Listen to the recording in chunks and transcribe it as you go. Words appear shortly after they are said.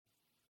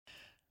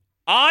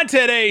On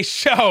today's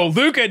show,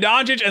 Luka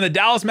Doncic and the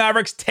Dallas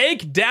Mavericks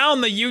take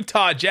down the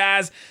Utah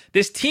Jazz.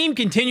 This team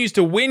continues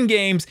to win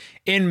games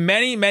in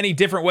many, many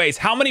different ways.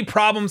 How many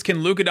problems can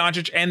Luka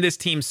Doncic and this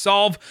team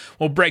solve?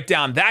 We'll break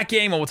down that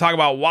game, and we'll talk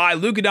about why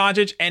Luka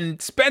Doncic and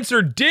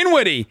Spencer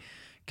Dinwiddie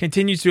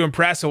continues to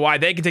impress and why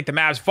they can take the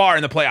Mavs far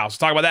in the playoffs. We'll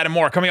talk about that and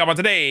more coming up on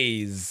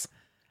today's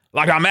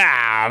Locked On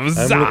Mavs.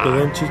 I'm Luka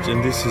Doncic,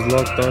 and this is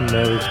Locked On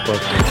Mavericks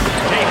podcast.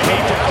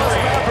 Dallas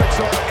Mavericks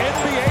are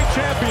NBA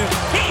champions.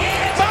 Bang!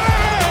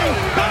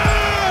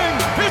 Bang!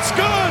 It's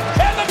good!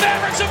 And the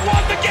Mavericks have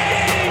won the game!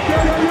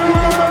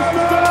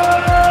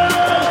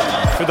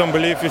 If you don't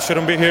believe, you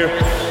shouldn't be here.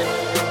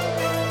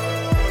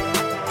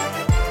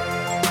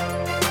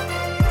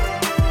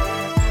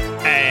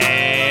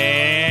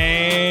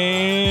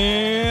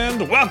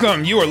 And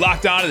welcome. You are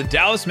locked on to the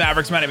Dallas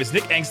Mavericks. My name is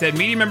Nick Angstead,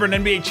 media member and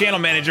NBA channel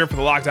manager for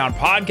the Locked On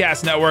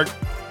Podcast Network.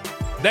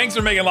 Thanks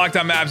for making Locked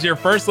On Mavs your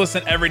first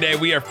listen every day.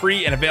 We are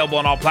free and available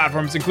on all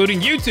platforms,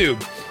 including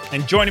YouTube.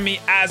 And joining me,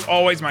 as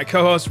always, my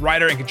co-host,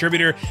 writer, and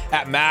contributor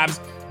at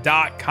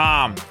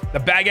Mavs.com. The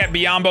Baguette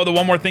Biombo, the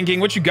One More Thinking.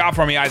 What you got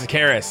for me, Isaac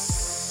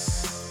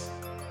Harris?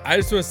 I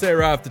just want to say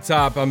right off the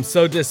top, I'm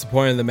so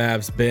disappointed in the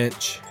Mavs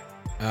bench.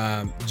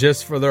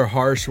 Just for their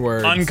harsh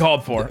words.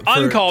 Uncalled for.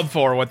 Uncalled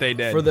for what they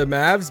did. For the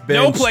Mavs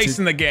bench. No place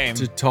in the game.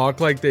 To talk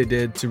like they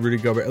did to Rudy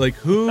Gobert. Like,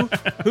 who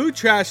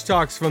trash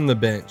talks from the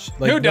bench?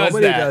 Like, who does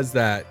nobody that? does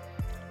that.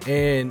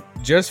 And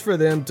just for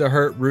them to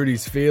hurt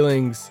Rudy's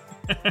feelings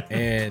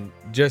and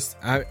just,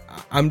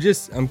 I'm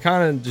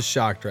kind of just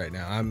shocked right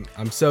now.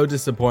 I'm so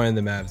disappointed in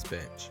the Mavs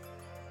bench.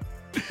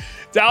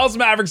 Dallas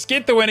Mavericks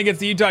get the win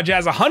against the Utah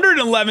Jazz,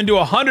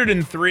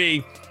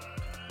 111-103.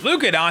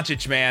 Luka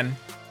Doncic, man.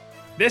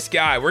 This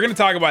guy, we're going to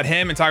talk about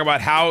him and talk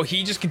about how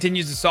he just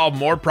continues to solve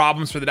more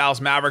problems for the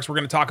Dallas Mavericks. We're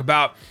going to talk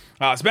about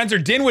Spencer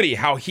Dinwiddie,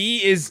 how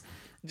he is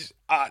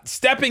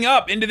stepping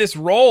up into this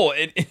role,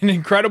 an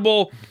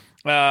incredible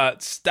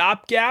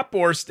stopgap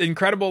or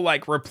incredible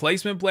like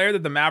replacement player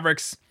that the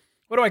Mavericks.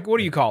 What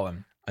do you call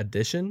him?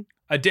 Addition,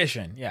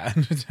 yeah.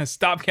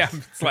 Stopgap.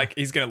 It's like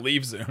he's going to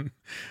leave soon.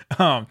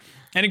 An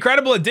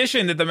incredible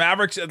addition that the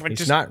Mavericks like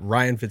he's not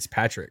Ryan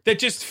Fitzpatrick. That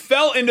just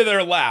fell into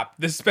their lap.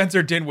 This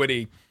Spencer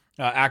Dinwiddie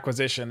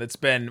acquisition that's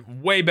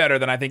been way better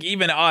than I think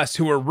even us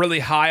who were really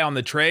high on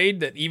the trade,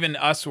 that even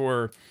us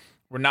were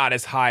not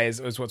as high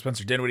as what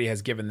Spencer Dinwiddie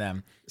has given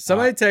them.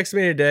 Somebody texted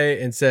me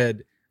today and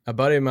said, a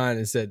buddy of mine,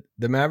 and said,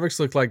 the Mavericks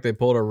look like they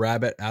pulled a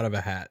rabbit out of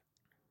a hat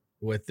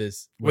with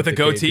a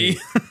goatee.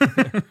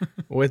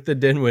 With the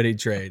Dinwiddie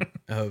trade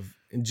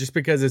just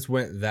because it's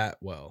went that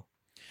well.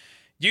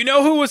 Do you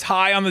know who was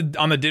high on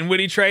the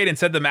Dinwiddie trade and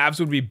said the Mavs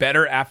would be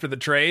better after the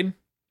trade?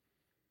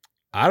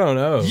 I don't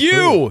know.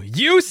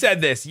 You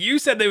said this. You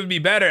said they would be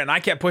better, and I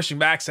kept pushing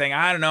back, saying,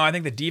 I don't know. I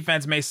think the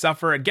defense may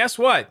suffer. And guess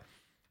what?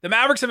 The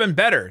Mavericks have been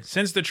better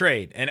since the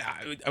trade, and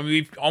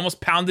we've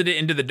almost pounded it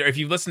into the dirt. If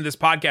you've listened to this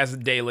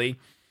podcast daily,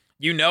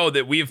 you know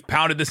that we've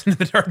pounded this into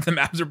the dirt. The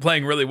Mavs are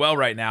playing really well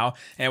right now,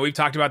 and we've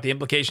talked about the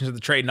implications of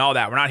the trade and all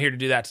that. We're not here to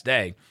do that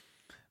today.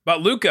 But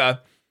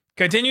Luka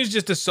continues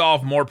just to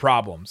solve more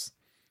problems.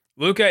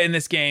 Luka in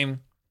this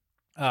game,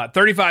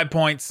 35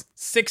 points,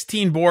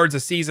 16 boards, a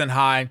season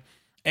high.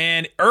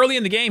 And early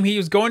in the game, he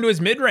was going to his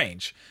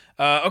mid-range.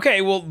 Okay,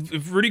 well,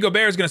 if Rudy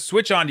Gobert is going to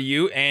switch onto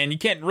you, and you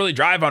can't really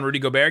drive on Rudy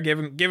Gobert, give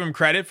him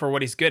credit for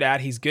what he's good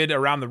at. He's good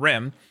around the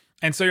rim.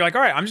 And so you're like,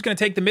 all right, I'm just going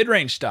to take the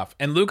mid-range stuff.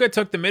 And Luka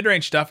took the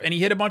mid-range stuff, and he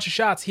hit a bunch of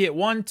shots. He hit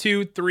 1,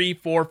 2, 3,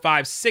 4,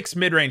 5, 6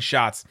 mid-range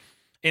shots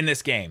in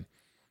this game.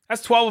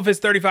 That's 12 of his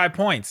 35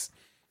 points.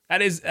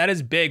 That is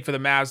big for the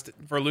Mavs,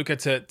 for Luka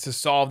to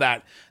solve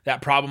that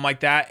problem like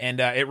that, and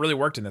it really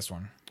worked in this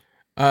one.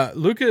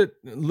 Luka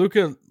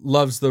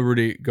loves the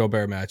Rudy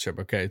Gobert matchup.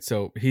 Okay,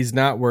 so he's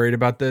not worried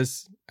about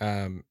this.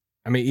 I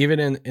mean, even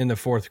in the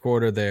fourth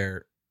quarter,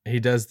 there he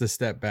does the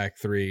step back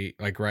three,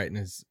 like right in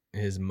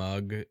his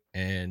mug,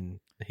 and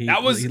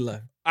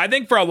I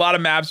think for a lot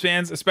of Mavs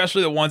fans,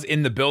 especially the ones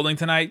in the building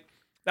tonight,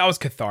 that was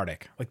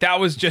cathartic. Like that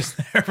was just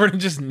everyone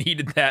just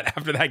needed that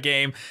after that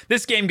game.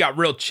 This game got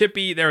real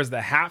chippy. There was the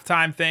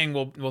halftime thing.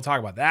 We'll talk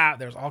about that.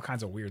 There's all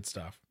kinds of weird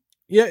stuff.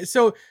 Yeah.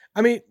 So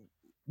I mean,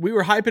 we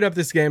were hyping up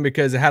this game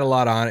because it had a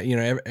lot on it. You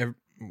know,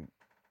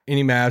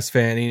 any Mavs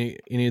fan,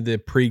 any of the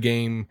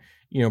pregame,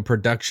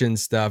 production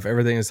stuff,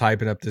 everything is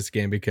hyping up this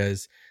game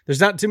because there's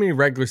not too many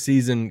regular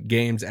season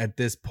games at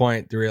this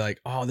point that you're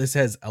like, oh, this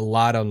has a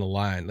lot on the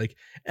line. Like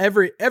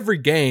every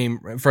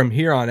game from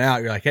here on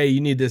out, you're like, hey, you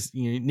need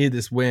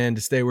this win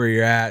to stay where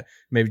you're at,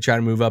 maybe try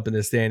to move up in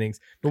the standings.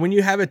 But when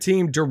you have a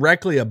team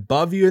directly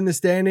above you in the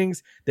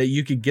standings that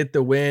you could get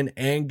the win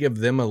and give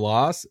them a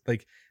loss,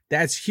 like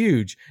that's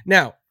huge.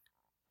 Now,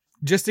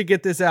 just to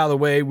get this out of the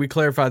way, we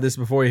clarified this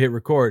before we hit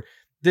record.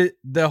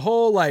 The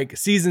whole like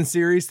season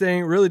series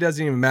thing really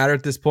doesn't even matter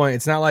at this point.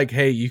 It's not like,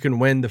 hey, you can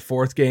win the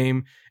fourth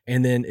game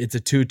and then it's a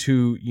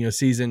 2-2,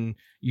 season,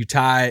 you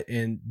tie it,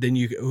 and then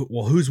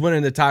who's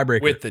winning the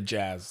tiebreaker? With the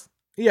Jazz.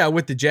 Yeah,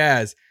 with the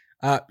Jazz.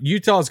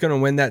 Utah is going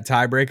to win that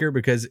tiebreaker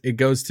because it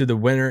goes to the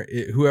winner,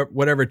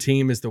 whatever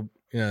team is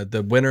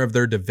the winner of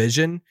their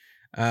division.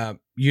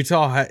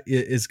 Utah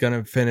is going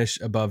to finish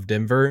above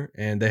Denver,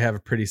 and they have a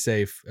pretty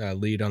safe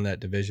lead on that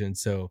division.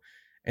 So,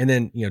 and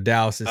then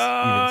Dallas is.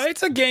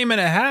 It's a game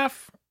and a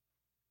half.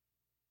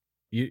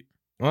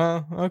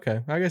 Well,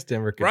 okay. I guess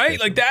Denver could right.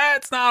 Like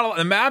that's not.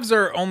 The Mavs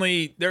are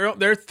only they're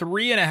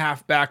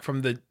 3.5 back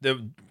from the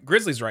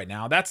Grizzlies right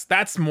now.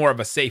 That's more of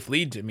a safe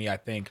lead to me, I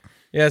think.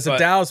 Yeah, so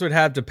Dallas would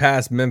have to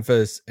pass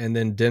Memphis, and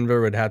then Denver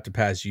would have to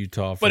pass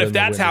Utah. But if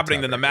that's happening,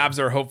 then the Mavs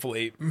are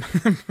hopefully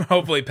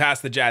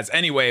past the Jazz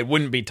anyway. It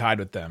wouldn't be tied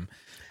with them.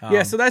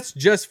 Yeah, so that's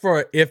just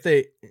for if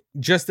they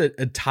just a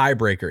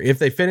tiebreaker. If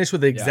they finish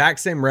with the exact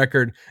same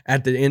record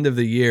at the end of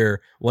the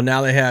year, well,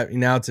 now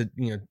it's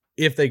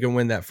if they can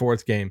win that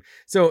fourth game.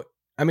 So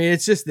I mean,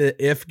 it's just the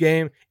if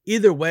game.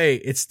 Either way,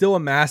 it's still a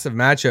massive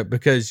matchup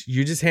because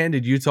you just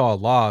handed Utah a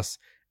loss,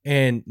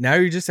 and now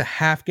you're just a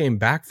half game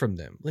back from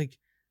them. Like.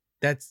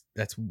 That's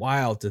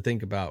wild to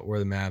think about where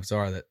the Mavs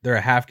are, that they're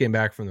a half game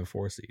back from the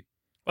 4 seed.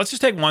 Let's just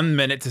take 1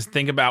 minute to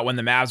think about when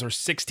the Mavs were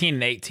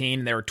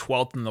 16-18, they were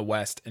 12th in the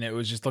West, and it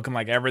was just looking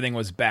like everything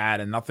was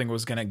bad and nothing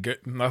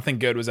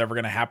good was ever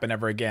going to happen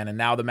ever again. And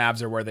now the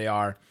Mavs are where they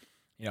are,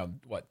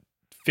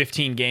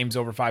 15 games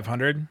over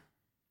 500.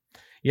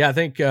 Yeah, I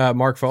think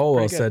Mark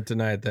Folwell said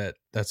tonight that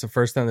that's the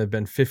first time they've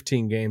been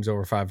 15 games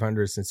over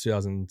 500 since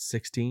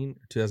 2016 or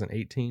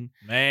 2018.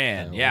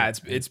 Man,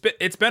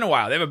 it's been a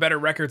while. They have a better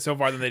record so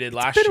far than they did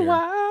last year. It's been a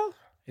while.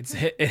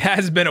 It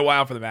has been a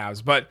while for the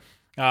Mavs, but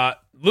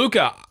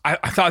Luka, I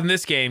thought in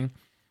this game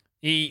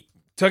he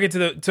took it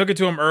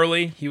to him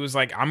early. He was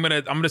like, I'm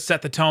gonna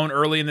set the tone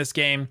early in this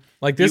game.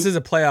 Like this is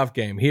a playoff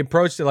game. He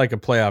approached it like a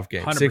playoff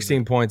game. 100%.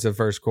 16 points in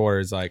first quarter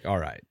is like, all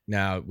right,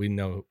 now we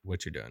know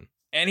what you're doing.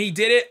 And he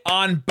did it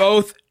on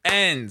both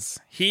ends.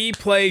 He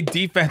played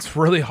defense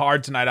really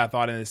hard tonight, I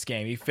thought, in this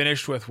game. He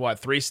finished with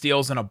 3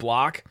 steals and a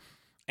block.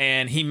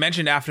 And he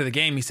mentioned after the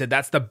game, he said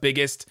that's the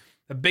biggest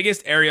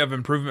area of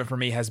improvement for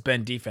me has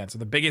been defense, or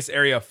the biggest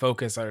area of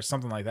focus, or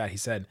something like that. He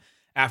said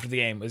after the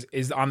game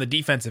is on the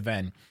defensive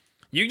end.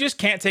 You just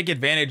can't take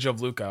advantage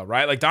of Luka,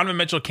 right? Like Donovan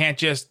Mitchell can't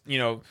just,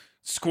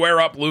 square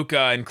up Luka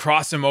and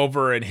cross him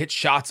over and hit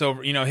shots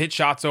over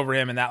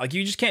him and that. Like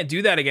you just can't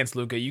do that against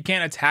Luka. You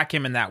can't attack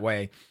him in that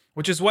way,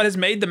 which is what has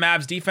made the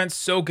Mavs defense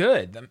so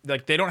good.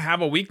 Like they don't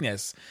have a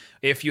weakness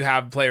if you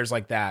have players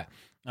like that.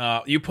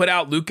 You put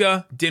out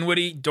Luka,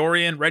 Dinwiddie,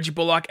 Dorian, Reggie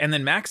Bullock, and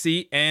then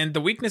Maxey, and the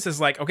weakness is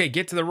like, okay,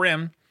 get to the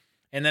rim,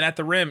 and then at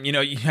the rim,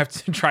 you have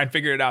to try and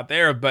figure it out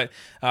there. But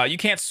you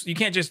can't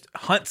just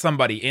hunt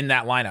somebody in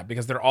that lineup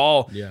because they're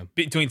all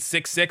between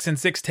 6'6" and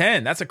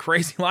 6'10". That's a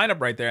crazy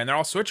lineup right there, and they're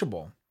all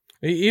switchable.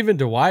 Even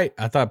Dwight,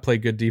 I thought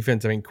played good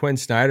defense. I mean, Quinn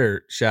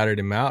Snyder shouted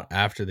him out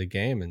after the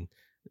game, and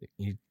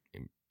he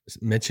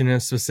mentioned him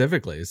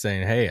specifically,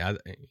 saying, "Hey,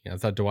 I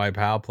thought Dwight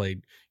Powell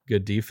played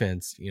good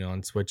defense,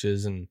 on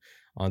switches and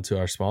onto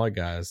our smaller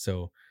guys."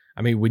 So,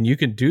 I mean, when you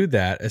can do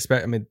that,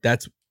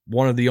 that's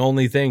one of the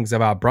only things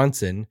about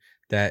Brunson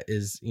that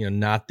is,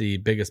 not the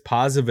biggest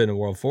positive in the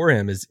world for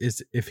him is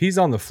if he's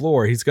on the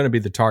floor, he's going to be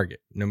the target,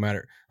 no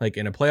matter like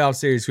in a playoff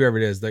series, whoever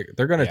it is,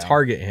 they're going to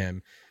target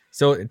him.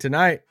 So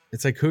tonight,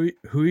 it's like who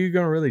are you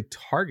going to really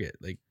target?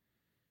 Like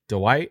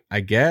Dwight,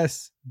 I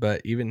guess,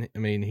 but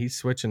he's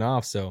switching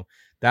off, so.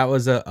 That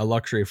was a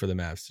luxury for the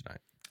Mavs tonight.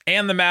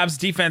 And the Mavs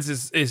defense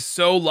is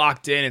so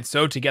locked in and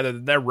so together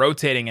that they're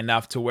rotating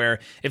enough to where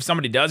if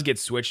somebody does get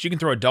switched, you can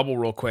throw a double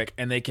real quick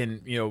and they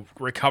can,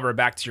 recover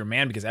back to your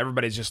man because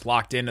everybody's just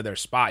locked into their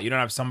spot. You don't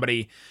have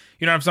somebody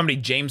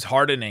James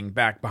Hardening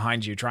back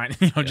behind you trying,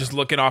 just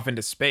looking off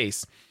into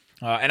space.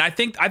 And I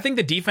think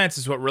the defense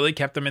is what really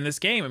kept them in this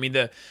game. I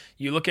mean,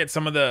 you look at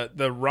some of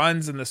the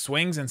runs and the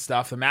swings and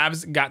stuff. The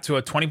Mavs got to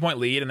a 20-point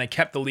lead and they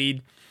kept the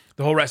lead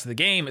the whole rest of the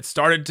game. It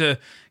started to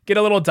get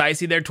a little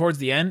dicey there towards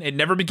the end. It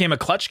never became a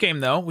clutch game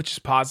though, which is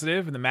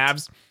positive. And the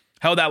Mavs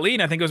held that lead.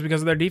 And I think it was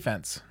because of their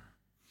defense.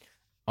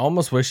 I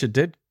almost wish it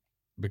did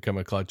become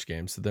a clutch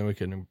game, so then we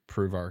can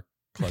improve our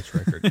clutch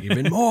record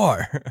even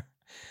more.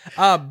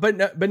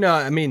 But no.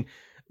 I mean,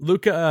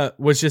 Luka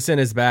was just in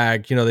his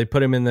bag. They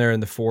put him in there in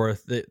the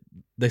fourth.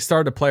 They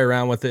started to play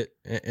around with it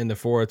in the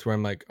fourth, where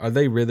I'm like, are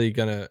they really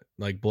gonna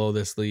blow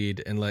this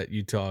lead and let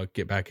Utah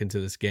get back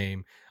into this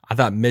game? I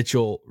thought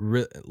Mitchell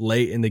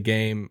late in the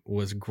game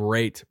was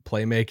great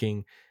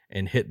playmaking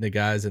and hitting the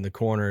guys in the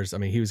corners. I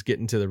mean, he was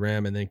getting to the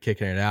rim and then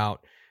kicking it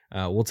out.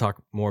 We'll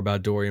talk more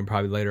about Dorian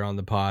probably later on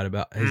the pod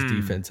about his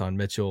defense on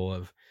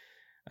Mitchell.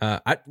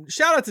 Shout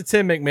out to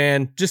Tim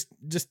McMahon, just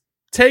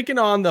taking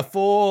on the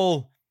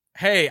full.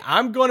 Hey,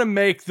 I'm going to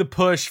make the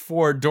push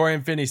for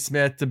Dorian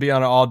Finney-Smith to be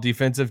on an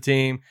all-defensive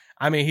team.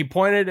 I mean, he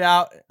pointed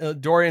out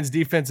Dorian's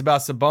defense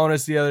about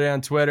Sabonis the other day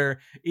on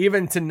Twitter.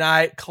 Even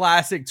tonight,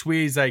 classic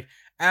tweets like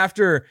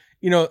after,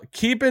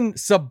 keeping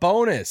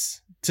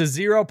Sabonis to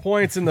 0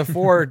 points in the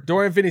fourth,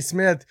 Dorian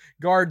Finney-Smith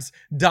guards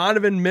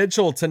Donovan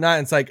Mitchell tonight.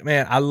 It's like,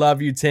 man, I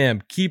love you,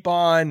 Tim. Keep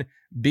on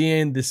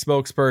being the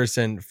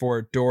spokesperson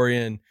for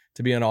Dorian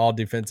to be on an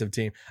all-defensive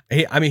team.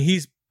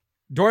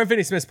 Dorian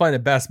Finney-Smith's playing the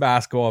best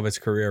basketball of his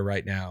career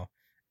right now.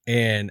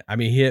 And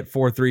he hit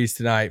 4 threes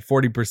tonight,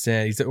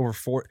 40%. He's over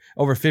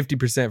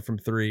 50% from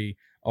three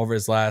over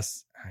his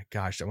last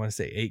gosh, I want to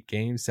say 8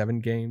 games, 7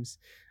 games.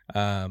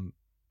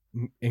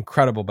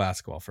 Incredible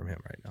basketball from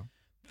him right now.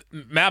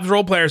 Mavs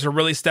role players are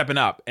really stepping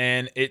up,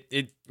 and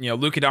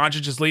Luka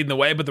Doncic is leading the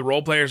way, but the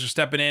role players are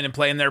stepping in and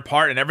playing their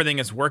part, and everything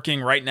is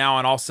working right now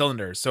on all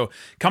cylinders. So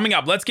coming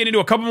up, let's get into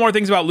a couple more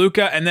things about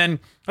Luka, and then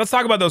let's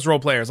talk about those role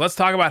players. Let's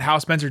talk about how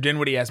Spencer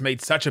Dinwiddie has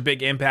made such a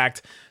big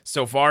impact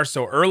so far,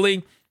 so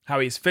early, how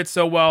he's fit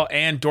so well,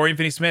 and Dorian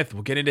Finney-Smith.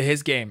 We'll get into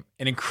his game.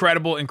 An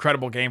incredible,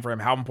 incredible game for him.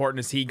 How important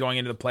is he going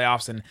into the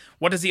playoffs, and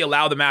what does he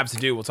allow the Mavs to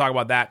do? We'll talk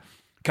about that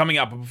coming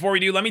up. But before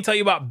we do, let me tell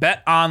you about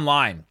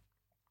BetOnline.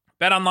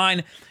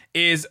 BetOnline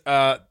is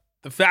the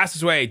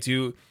fastest way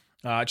to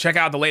check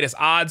out the latest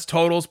odds,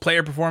 totals,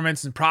 player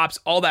performance, and props,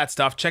 all that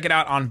stuff. Check it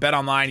out on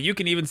BetOnline. You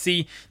can even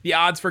see the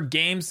odds for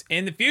games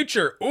in the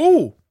future.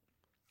 Ooh,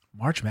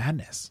 March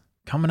Madness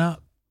coming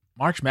up.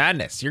 March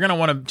Madness. You're going to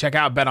want to check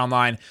out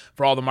BetOnline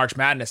for all the March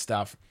Madness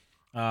stuff.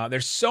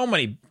 There's so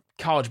many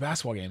college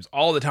basketball games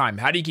all the time.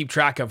 How do you keep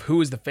track of who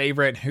is the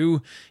favorite,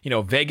 who,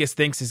 Vegas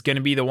thinks is going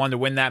to be the one to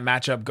win that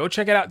matchup? Go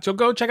check it out. So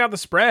go check out the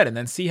spread and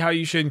then see how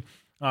you should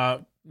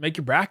make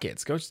your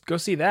brackets. Go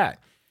see that.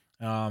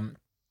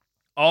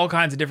 All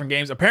kinds of different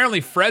games.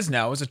 Apparently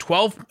Fresno is a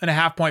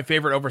 12.5 point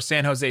favorite over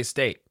San Jose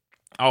State.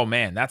 Oh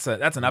man, that's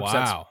an upset.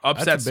 Wow.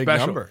 Upset That's a big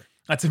special. number.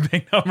 That's a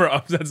big number.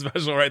 Upset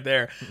special right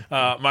there.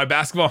 My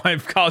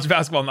college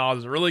basketball knowledge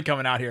is really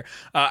coming out here.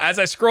 As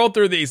I scroll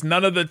through these,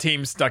 none of the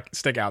teams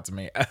stick out to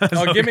me.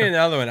 Oh, give me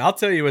another one. I'll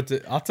tell you what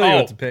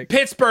to pick.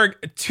 Pittsburgh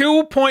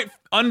 2-point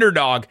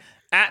underdog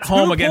at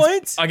home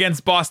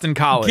against Boston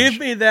College. Give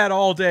me that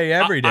all day,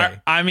 every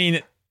day. I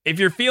mean, if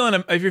you're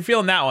feeling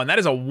that one, that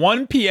is a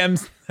 1 p.m.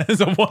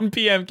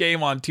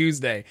 game on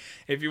Tuesday.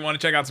 If you want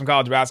to check out some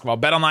college basketball,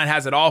 BetOnline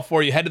has it all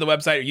for you. Head to the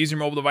website or use your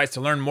mobile device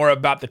to learn more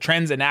about the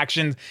trends and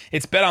actions.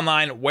 It's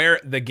BetOnline, where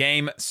the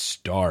game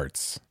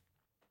starts.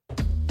 All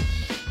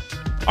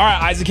right,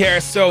 Isaac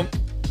Harris. So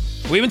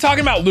we've been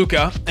talking about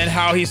Luka and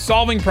how he's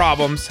solving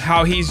problems,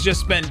 how he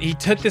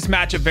took this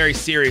matchup very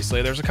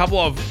seriously. There's a couple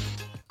of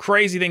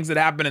crazy things that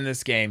happened in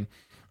this game.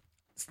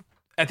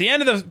 At the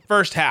end of the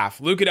first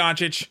half, Luka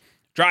Doncic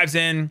drives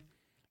in,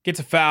 gets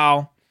a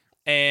foul,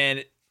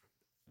 and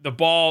the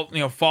ball,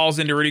 falls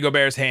into Rudy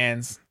Gobert's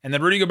hands. And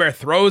then Rudy Gobert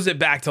throws it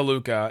back to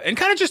Luka and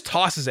kind of just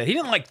tosses it. He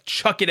didn't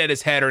chuck it at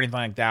his head or anything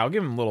like that. I'll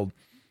give him a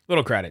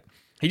little credit.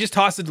 He just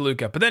tossed it to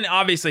Luka. But then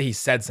obviously he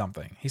said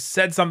something. He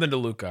said something to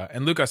Luka,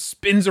 and Luka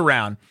spins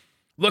around,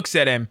 looks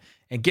at him,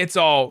 and gets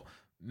all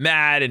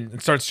mad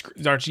and starts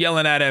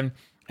yelling at him.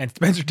 And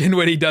Spencer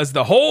Dinwiddie does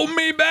the hold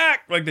me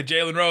back, like the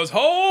Jalen Rose,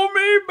 hold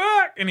me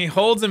back. And he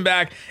holds him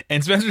back.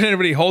 And Spencer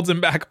Dinwiddie holds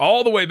him back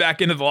all the way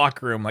back into the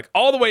locker room, like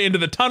all the way into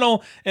the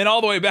tunnel and all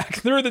the way back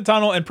through the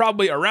tunnel and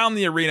probably around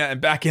the arena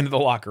and back into the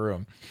locker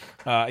room.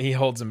 He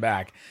holds him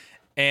back.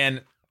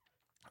 And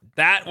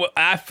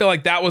I feel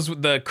like that was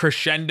the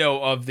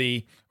crescendo of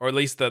or at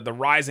least the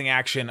rising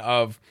action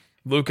of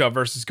Luka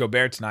versus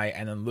Gobert tonight.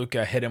 And then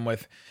Luka hit him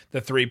with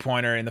the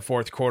 3-pointer in the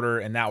fourth quarter,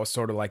 and that was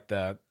sort of like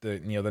the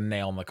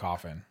nail in the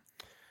coffin.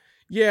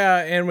 Yeah,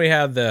 and we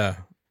had the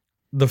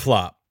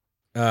flop.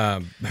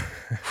 The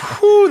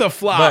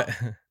flop.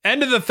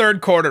 End of the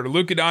third quarter,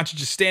 Luka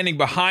Doncic is standing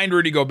behind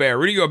Rudy Gobert.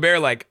 Rudy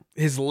Gobert,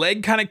 his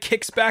leg kind of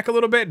kicks back a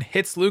little bit and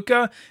hits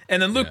Luka,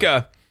 and then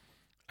Luka,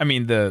 I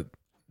mean the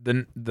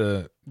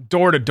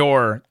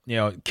door-to-door,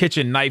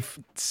 kitchen knife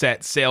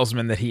set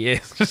salesman that he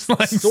is. Just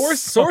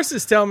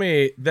sources tell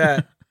me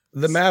that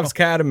the Mavs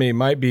Academy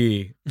might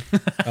be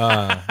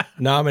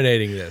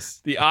nominating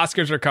this. The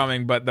Oscars are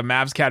coming, but the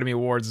Mavs Academy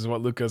Awards is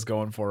what Luka's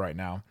going for right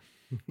now.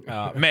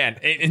 Man,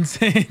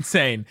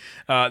 insane.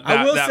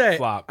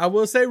 I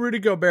will say Rudy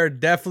Gobert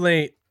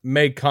definitely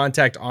made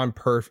contact on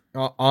purpose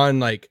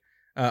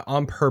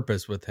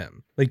with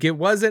him. It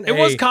wasn't. It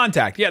was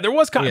contact. Yeah, there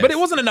was contact, but it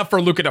wasn't enough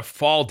for Luka to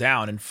fall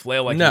down and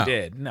flail like he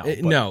did.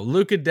 No,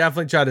 Luka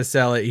definitely tried to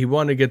sell it. He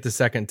wanted to get the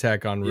second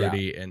tech on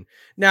Rudy, and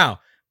now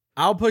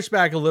I'll push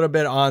back a little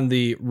bit on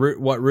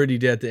what Rudy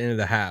did at the end of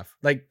the half,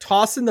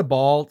 tossing the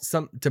ball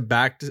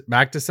back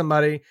to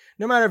somebody,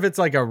 no matter if it's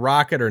a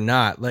rocket or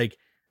not.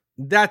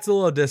 That's a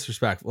little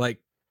disrespectful.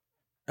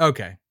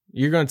 Okay.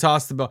 You're going to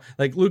toss the ball.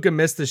 Luka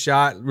missed the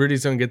shot.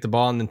 Rudy's going to get the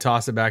ball and then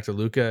toss it back to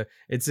Luka.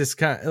 It's just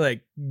kind of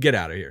get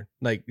out of here.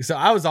 So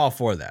I was all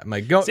for that.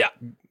 I'm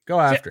go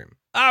after him.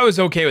 I was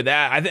okay with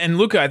that. And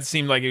Luka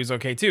seemed like he was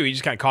okay too. He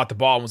just kind of caught the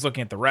ball and was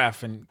looking at the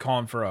ref and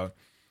calling for a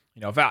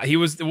foul. He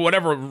was,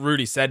 whatever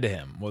Rudy said to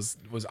him was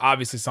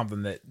obviously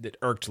something that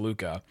irked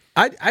Luka.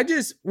 I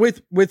just,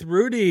 with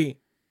Rudy,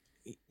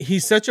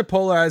 he's such a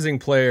polarizing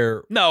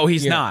player. No,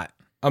 he's not.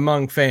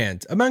 Among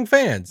fans.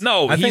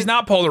 No, he's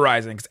not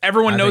polarizing because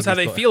everyone knows how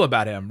they feel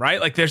about him,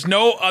 right? There's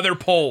no other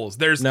polls.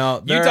 There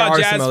Utah are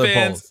Jazz some other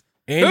fans.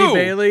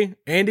 Polls.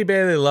 Andy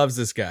Bailey loves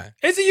this guy.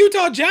 Is a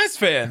Utah Jazz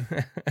fan.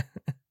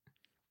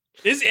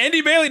 Is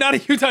Andy Bailey not a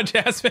Utah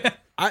Jazz fan?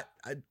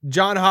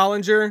 John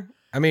Hollinger.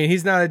 I mean,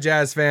 he's not a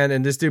Jazz fan,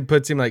 and this dude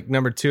puts him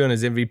number 2 on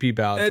his MVP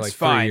ballot for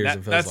 3 years.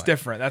 That's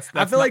different.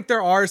 I feel like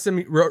there are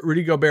some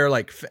Rudy Gobert.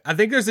 I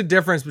think there's a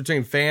difference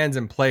between fans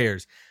and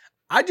players.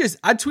 I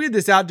tweeted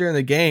this out during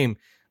the game.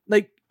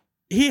 like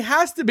he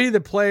has to be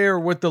the player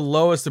with the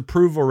lowest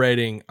approval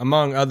rating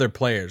among other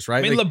players, right?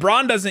 I mean, like,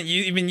 LeBron doesn't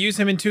even use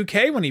him in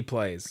 2K when he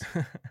plays.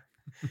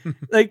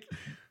 like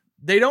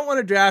they don't want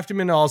to draft him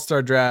in the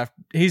All-Star draft.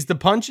 He's the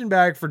punching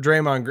bag for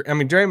Draymond. I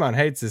mean, Draymond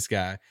hates this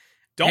guy.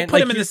 Don't And, put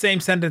like, him in the same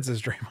sentence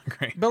as Draymond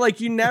Green. But like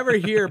you never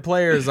hear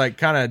players like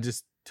kind of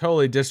just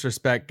totally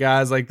disrespect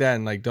guys like that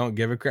and like don't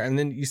give a crap. And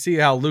then you see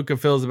how Luka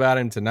feels about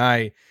him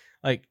tonight.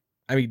 Like,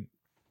 I mean,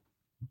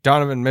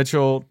 Donovan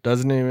Mitchell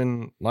doesn't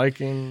even like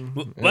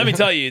him. Let me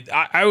tell you,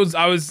 I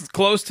was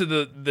close to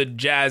the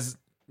Jazz,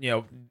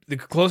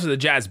 close to the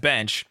Jazz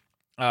bench.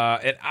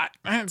 And I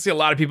didn't see a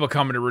lot of people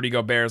coming to Rudy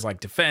Gobert's like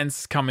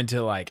defense, coming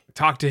to like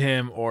talk to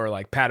him or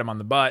like pat him on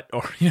the butt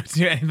or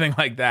do anything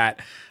like that.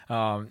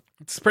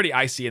 It's pretty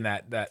icy in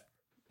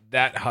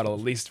that huddle,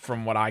 at least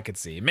from what I could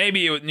see.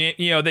 Maybe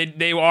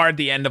they are at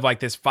the end of like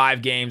this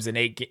 5 games in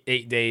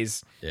 8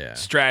 days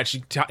stretch.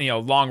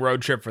 Long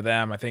road trip for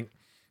them. I think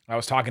I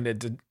was talking to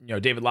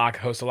David Locke,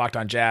 host of Locked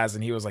On Jazz,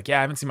 and he was like, "Yeah,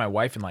 I haven't seen my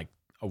wife in like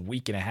a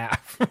week and a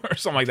half or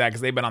something like that because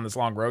they've been on this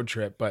long road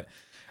trip." But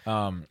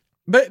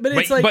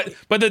it's like,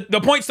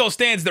 the point still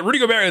stands that Rudy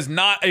Gobert is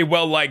not a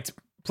well-liked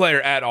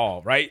player at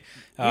all, right?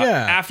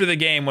 After the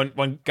game,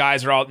 when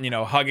guys are all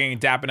hugging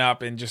and dapping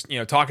up and just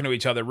talking to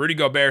each other, Rudy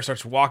Gobert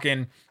starts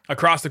walking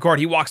across the court.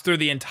 He walks through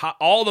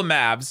all the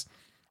Mavs,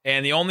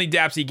 and the only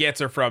daps he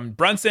gets are from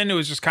Brunson, who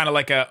was just kind of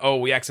like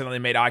we accidentally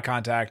made eye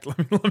contact.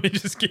 Let me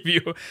just give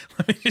you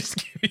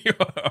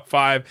a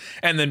 5,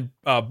 and then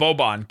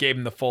Boban gave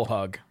him the full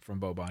hug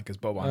from Boban because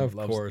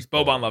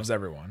Boban loves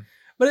everyone.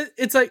 But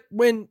it's like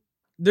when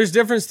there's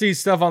difference to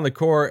stuff on the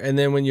court, and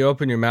then when you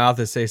open your mouth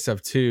and say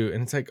stuff too,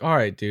 and it's like, all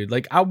right, dude,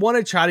 like I want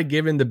to try to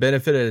give him the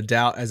benefit of the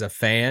doubt as a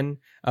fan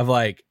of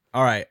like,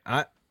 all right,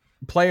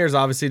 players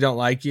obviously don't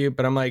like you,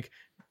 but I'm like,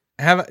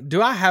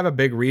 do I have a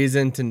big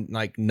reason to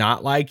like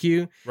not like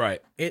you?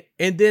 Right.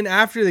 And then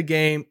after the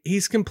game,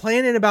 he's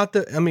complaining about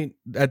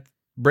at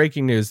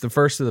breaking news, the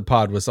first of the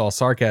pod was all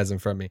sarcasm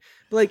from me,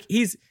 but like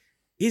he's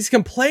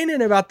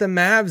complaining about the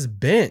Mavs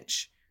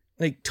bench,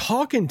 like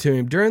talking to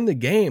him during the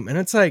game, and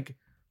it's like,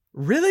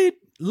 really,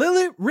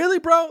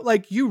 bro?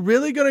 Like, you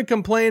really gonna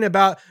complain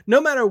about no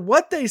matter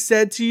what they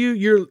said to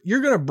you?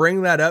 You're gonna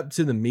bring that up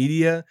to the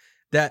media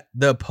that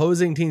the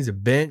opposing team's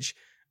bench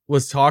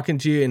was talking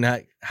to you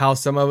and how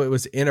some of it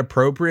was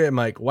inappropriate. I'm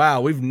like, wow,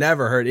 we've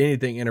never heard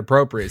anything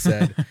inappropriate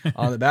said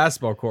on the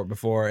basketball court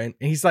before. And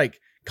he's like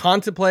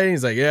contemplating.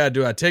 He's like, yeah,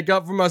 do I take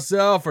up for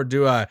myself or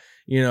do I,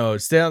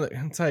 stay on the?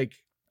 It's like,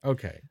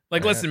 okay.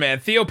 Like, listen, man,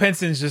 Theo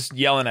Pinson's just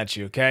yelling at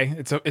you, okay?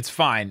 It's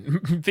fine.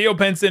 Theo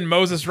Pinson,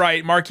 Moses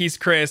Wright, Marquise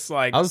Chris,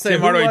 like Tim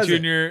Hardaway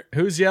Jr.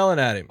 Who's yelling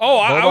at him? Oh,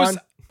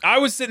 I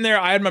was sitting there.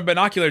 I had my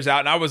binoculars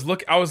out, and I was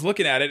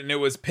looking at it, and it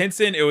was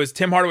Pinson, it was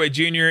Tim Hardaway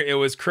Jr., it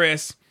was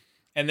Chris,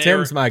 and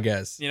Tim's my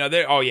guess.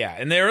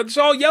 and they were just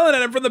all yelling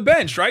at him from the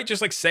bench, right?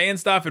 Just like saying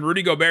stuff, and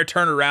Rudy Gobert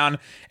turned around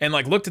and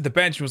like looked at the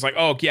bench and was like,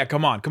 "Oh yeah,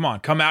 come on, come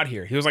out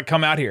here." He was like,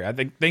 "Come out here." I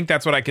think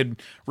that's what I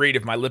could read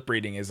if my lip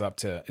reading is up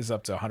to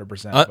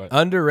 100%.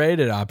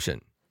 Underrated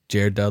option,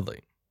 Jared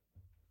Dudley.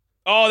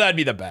 Oh, that'd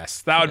be the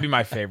best. That would be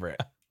my favorite.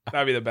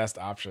 That'd be the best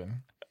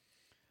option.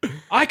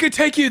 I could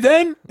take you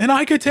then, and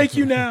I could take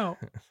you now,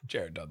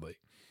 Jared Dudley.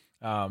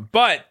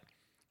 But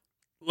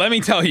let me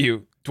tell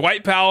you,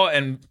 Dwight Powell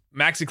and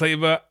Maxi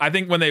Kleber, I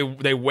think when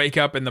they wake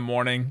up in the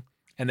morning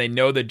and they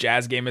know the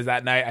Jazz game is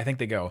that night, I think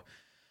they go,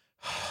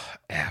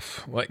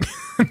 F, like,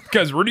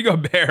 because Rudy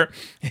Gobert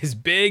is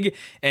big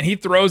and he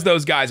throws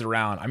those guys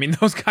around. I mean,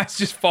 those guys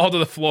just fall to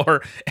the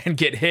floor and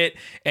get hit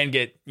and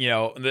get,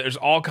 there's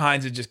all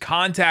kinds of just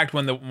contact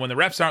when the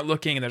refs aren't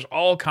looking, and there's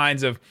all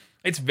kinds of,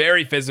 it's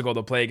very physical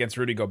to play against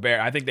Rudy Gobert.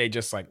 I think they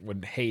just like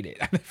would hate it.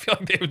 I feel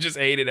like they would just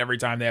hate it every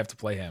time they have to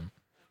play him.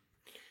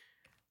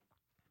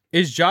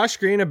 Is Josh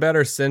Green a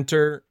better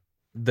center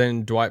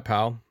than Dwight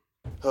Powell?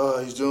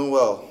 He's doing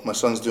well. My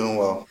son's doing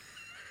well.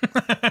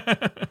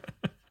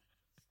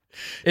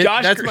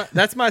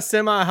 That's my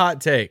semi-hot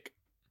take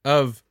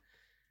of,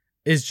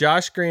 is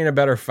Josh Green a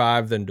better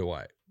 5 than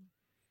Dwight?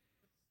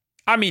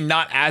 I mean,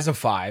 not as a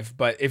 5,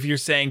 but if you're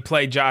saying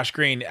play Josh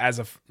Green as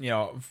a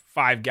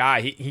 5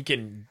 guy, he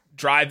can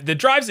drive. The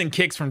drives and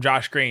kicks from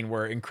Josh Green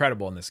were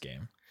incredible in this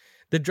game.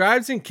 The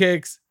drives and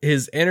kicks,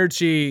 his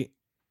energy,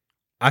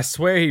 I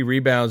swear he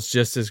rebounds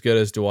just as good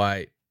as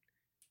Dwight.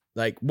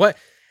 Like what?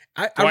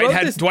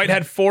 Dwight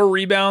had 4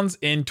 rebounds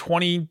in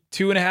 21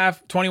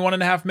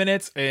 and a half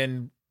minutes,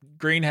 and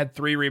Green had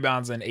 3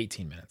 rebounds in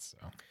 18 minutes.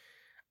 So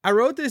I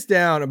wrote this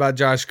down about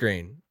Josh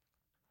Green.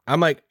 I'm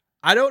like,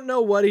 I don't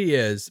know what he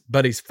is,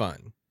 but he's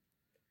fun.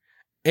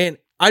 And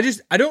I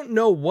don't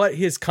know what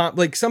his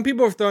like some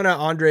people have thrown out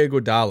Andre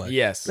Iguodala.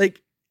 Yes.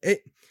 Like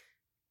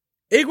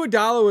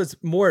Iguodala was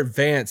more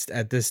advanced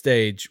at this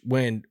stage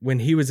when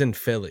he was in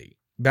Philly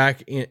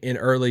back in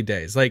early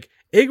days. Like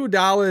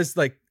Iguodala is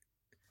like,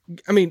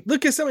 I mean,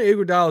 look at some of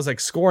Iguodala's like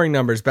scoring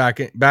numbers back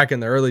in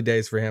the early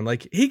days for him.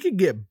 Like he could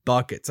get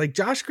buckets. Like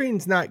Josh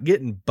Green's not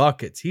getting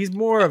buckets. He's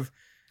more of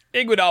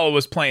Iguodala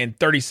was playing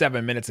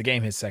 37 minutes a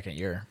game his second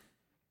year.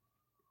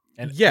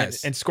 And,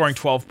 yes, and scoring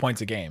 12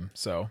 points a game.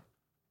 So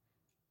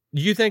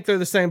You think they're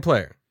the same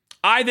player?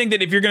 I think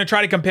that if you're going to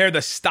try to compare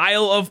the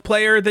style of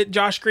player that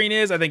Josh Green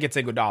is, I think it's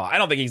Iguodala. I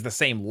don't think he's the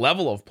same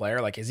level of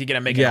player. Like, is he going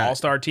to make an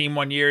all-star team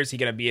one year? Is he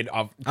going to be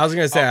I was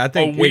going to say, I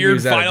think a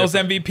weird finals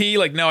MVP?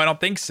 Like, no, I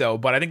don't think so.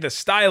 But I think the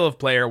style of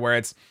player where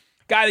it's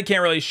a guy that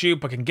can't really shoot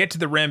but can get to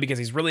the rim because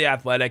he's really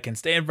athletic and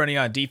stay in front of you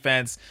on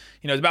defense.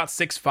 You know, he's about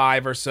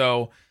 6'5" or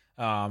so.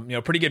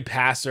 Pretty good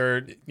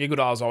passer.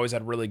 Iguodala's always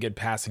had really good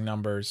passing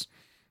numbers.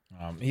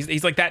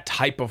 He's like that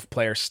type of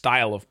player,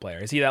 style of player.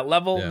 Is he that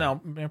level? Yeah.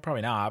 No,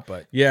 probably not.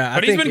 But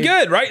but he's been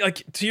good, right?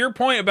 Like, to your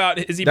point about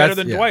is he better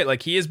than Dwight?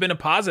 Like, he has been a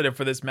positive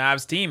for this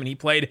Mavs team, and he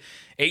played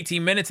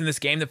 18 minutes in this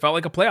game that felt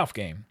like a playoff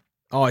game.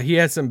 Oh, he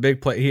had some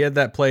big play. He had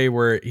that play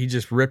where he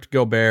just ripped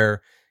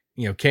Gobert,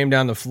 came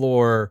down the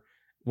floor,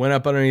 went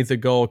up underneath the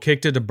goal,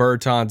 kicked it to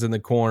Bertans in the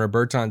corner.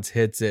 Bertans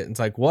hits it. It's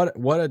like what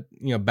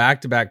a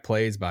back-to-back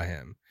plays by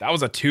him. That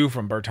was a 2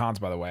 from Bertans,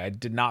 by the way. I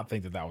did not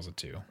think that was a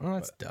 2. Oh,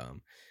 that's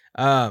dumb.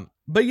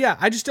 But yeah,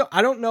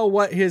 I don't know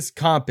what his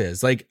comp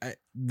is. Like,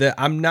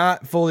 I'm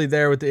not fully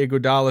there with the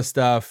Iguodala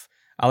stuff.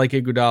 I like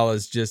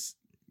Iguodala's just,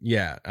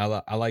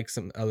 I like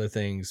some other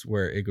things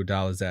where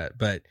Iguodala's at,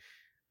 but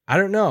I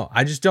don't know.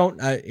 I just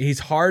don't, he's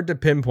hard to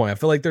pinpoint. I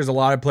feel like there's a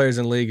lot of players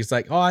in the league. It's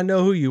like, oh, I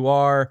know who you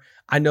are.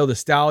 I know the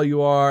style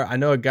you are. I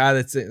know a guy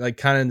that's like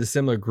kind of in the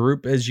similar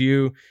group as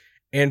you.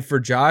 And for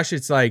Josh,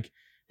 it's like,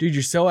 dude,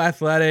 you're so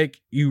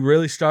athletic. You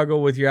really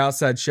struggle with your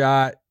outside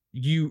shot.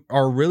 You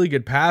are a really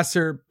good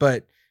passer,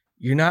 but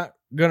you're not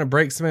going to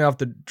break somebody off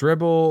the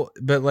dribble.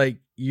 But like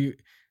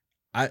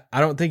I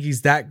don't think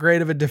he's that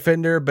great of a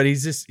defender, but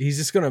he's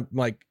just going to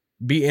like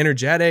be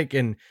energetic.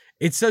 And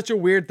it's such a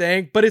weird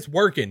thing, but it's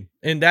working.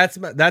 And that's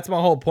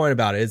my whole point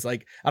about it. It's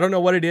like, I don't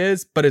know what it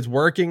is, but it's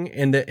working.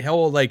 And that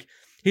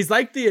he's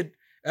like the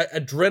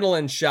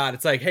adrenaline shot.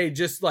 It's like, hey,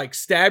 just like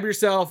stab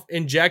yourself,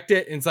 inject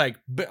it. And it's like,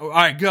 all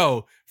right,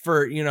 go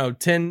for,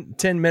 10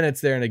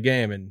 minutes there in a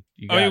game. And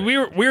we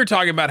were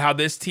talking about how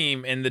this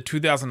team and the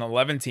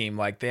 2011 team,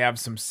 like, they have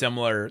some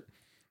similar,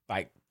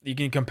 like, you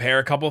can compare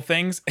a couple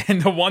things.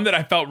 And the one that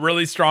I felt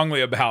really strongly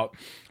about,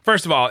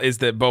 first of all, is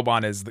that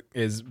Boban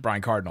is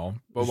Brian Cardinal.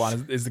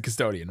 Boban is the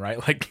custodian, right?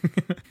 Like,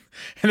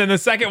 and then the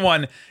second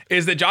one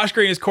is that Josh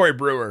Green is Corey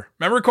Brewer.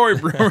 Remember Corey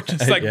Brewer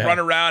just like run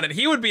around, and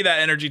he would be that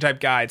energy type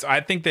guy. So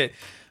I think that,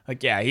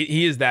 like,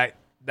 he is that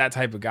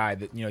type of guy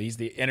that, he's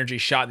the energy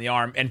shot in the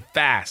arm and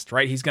fast,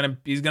 right? He's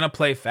gonna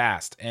play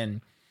fast,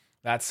 and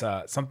that's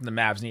something the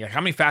Mavs need. Like,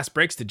 how many fast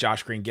breaks did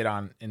Josh Green get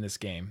on in this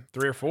game?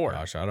 3 or 4?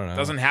 Gosh, I don't know.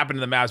 Doesn't happen to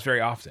the Mavs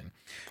very often.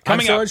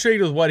 I'm so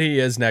intrigued with what he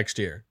is next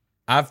year.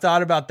 I've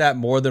thought about that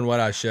more than what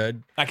I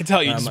should. I can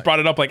tell you just brought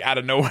it up like out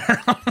of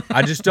nowhere.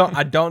 I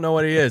don't know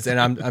what he is, and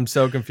I'm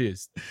so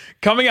confused.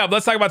 Coming up,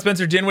 let's talk about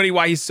Spencer Dinwiddie,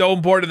 why he's so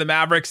important to the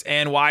Mavericks,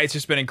 and why it's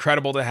just been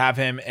incredible to have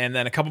him, and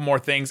then a couple more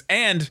things.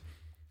 And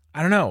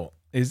I don't know,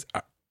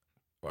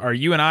 are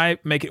you and I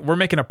we're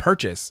making a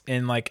purchase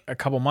in like a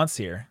couple months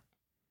here.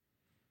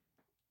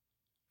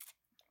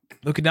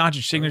 Luka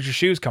Doncic signature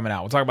shoes coming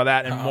out. We'll talk about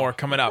that and more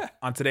coming up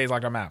on today's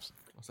Locked On Mavs.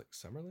 I was like,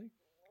 Summer League?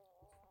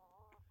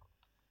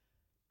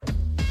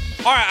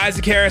 All right,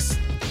 Isaac Harris,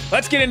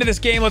 let's get into this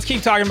game. Let's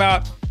keep talking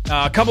about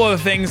a couple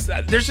other things.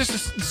 There's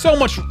just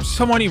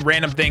so many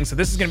random things. So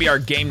this is going to be our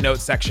game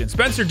notes section.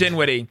 Spencer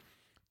Dinwiddie,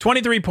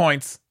 23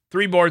 points,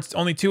 3 boards,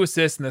 only 2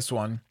 assists in this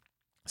one.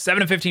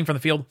 7 of 15 from the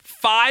field,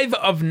 5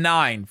 of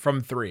 9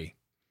 from 3.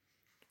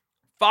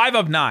 5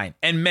 of 9.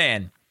 And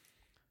man,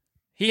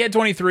 he had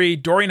 23,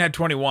 Dorian had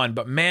 21,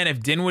 but man,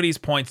 if Dinwiddie's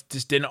points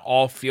just didn't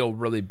all feel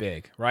really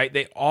big, right?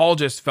 They all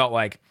just felt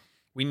like,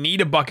 we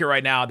need a bucket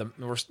right now. The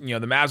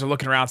Mavs are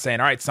looking around saying,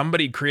 all right,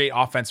 somebody create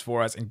offense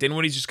for us. And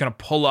Dinwiddie's just going to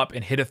pull up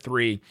and hit a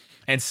 3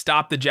 and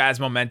stop the Jazz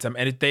momentum.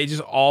 And they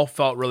just all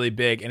felt really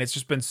big. And it's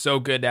just been so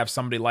good to have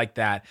somebody like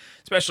that,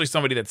 especially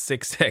somebody that's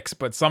 6'6",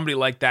 but somebody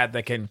like that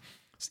can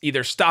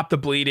either stop the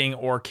bleeding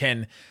or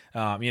can,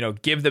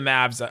 give the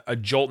Mavs a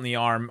jolt in the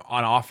arm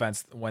on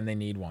offense when they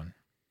need one.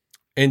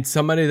 And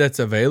somebody that's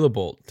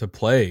available to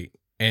play.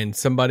 And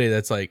somebody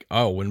that's like,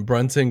 oh, when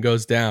Brunson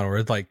goes down, or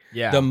it's like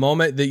the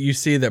moment that you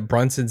see that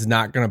Brunson's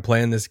not going to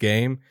play in this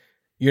game,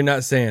 you're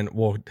not saying,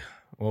 well,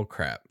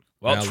 crap.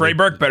 Well, now, Trey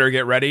Burke better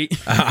get ready.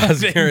 I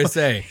was going to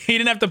say. He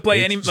didn't have to play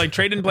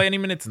Trey didn't play any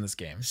minutes in this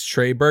game. It's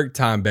Trey Burke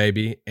time,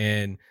 baby.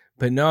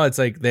 But no, it's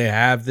like they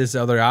have this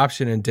other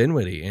option in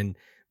Dinwiddie. And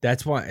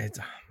that's why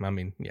we're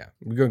going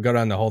to go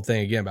down the whole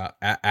thing again about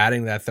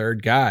adding that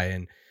third guy.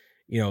 And,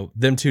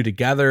 them two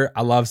together,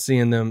 I love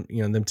seeing them,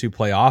 them two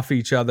play off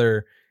each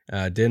other.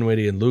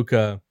 Dinwiddie and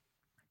Luka.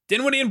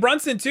 Dinwiddie and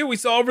Brunson, too. We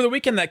saw over the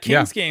weekend that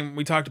Kings game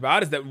we talked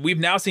about is that we've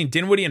now seen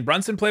Dinwiddie and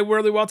Brunson play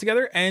really well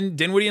together, and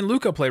Dinwiddie and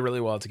Luka play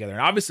really well together.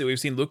 And obviously, we've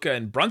seen Luka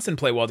and Brunson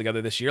play well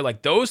together this year.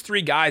 Like, those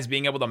 3 guys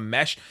being able to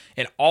mesh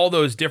in all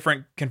those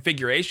different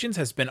configurations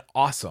has been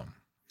awesome.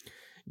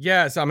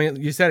 Yeah, so,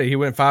 you said it. He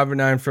went 5 of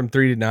 9 from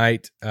 3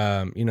 tonight.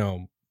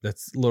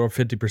 That's a little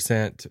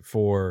 50%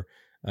 for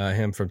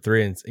him from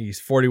 3, and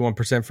he's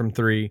 41% from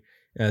 3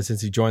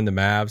 since he joined the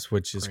Mavs,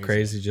 which is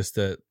crazy just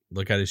to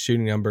look at his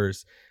shooting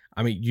numbers.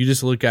 You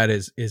just look at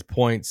his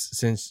points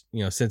since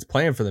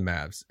playing for the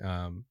Mavs.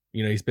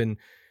 You know,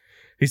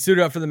 he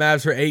suited up for the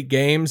Mavs for 8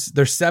 games.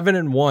 They're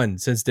 7-1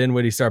 since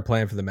Dinwiddie started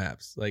playing for the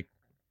Mavs. Like,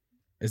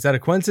 is that a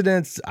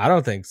coincidence? I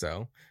don't think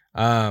so.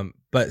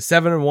 But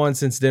 7-1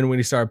 since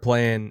Dinwiddie started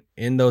playing.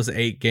 In those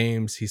 8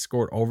 games, he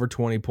scored over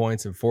 20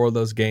 points in 4 of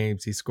those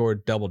games. He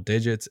scored double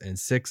digits in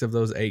 6 of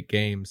those 8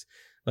 games.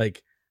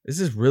 Like,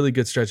 this is really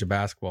good stretch of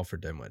basketball for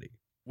Dinwiddie.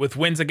 With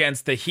wins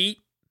against the Heat,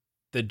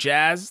 the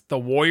Jazz, the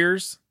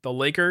Warriors, the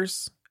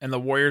Lakers, and the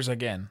Warriors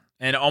again.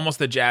 And almost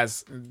the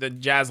Jazz. The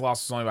Jazz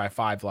loss was only by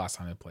 5 last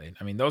time they played.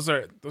 I mean, those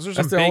are some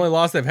That's the big, only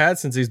loss they've had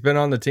since he's been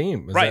on the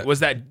team. Was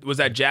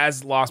that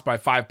Jazz loss by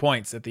 5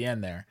 points at the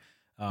end there?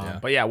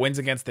 But yeah, wins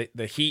against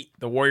the Heat,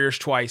 the Warriors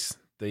twice,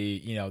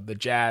 the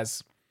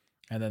Jazz,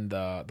 and then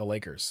the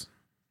Lakers.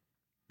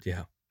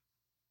 Yeah.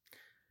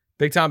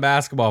 Big time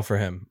basketball for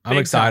him. I'm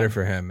excited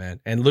for him, man.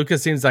 And Luka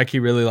seems like he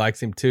really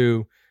likes him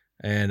too.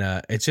 And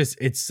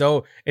it's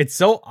so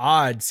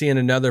odd seeing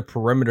another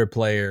perimeter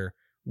player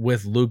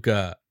with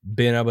Luka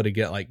being able to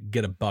get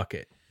a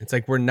bucket. It's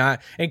like we're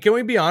not. And can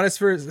we be honest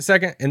for a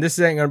second? And this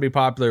ain't going to be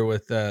popular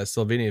with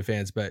Slovenian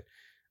fans, but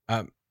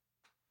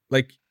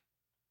like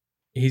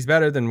he's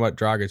better than what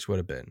Dragic would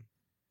have been.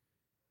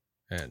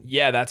 And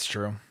yeah, that's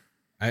true.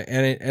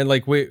 And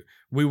like we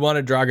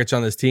wanted Dragic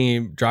on this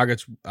team.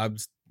 Dragic, I'm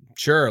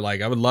sure,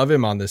 like I would love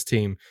him on this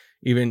team,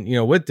 even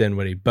with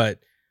Dinwiddie. But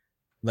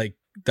like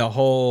the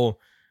whole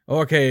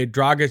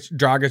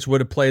Dragic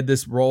would have played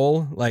this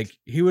role. Like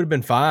he would have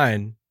been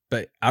fine,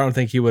 but I don't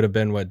think he would have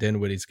been what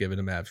Dinwiddie's giving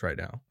the Mavs right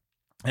now.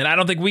 And I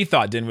don't think we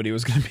thought Dinwiddie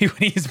was going to be what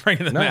he's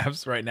bringing the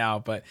Mavs right now.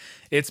 But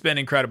it's been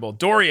incredible.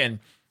 Dorian,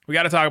 we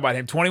got to talk about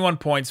him. 21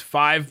 points,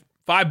 5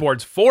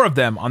 boards, 4 of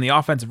them on the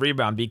offensive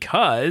rebound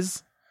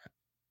because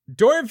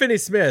Dorian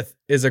Finney-Smith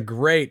is a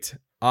great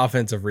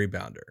offensive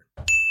rebounder.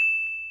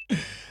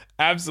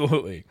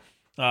 Absolutely.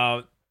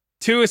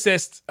 2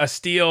 assists, a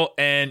steal,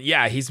 and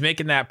yeah, he's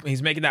making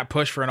that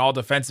push for an all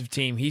defensive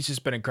team. He's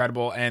just been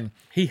incredible, and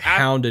he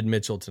hounded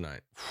Mitchell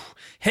tonight.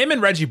 Him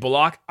and Reggie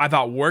Bullock, I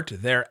thought,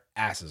 worked their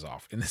asses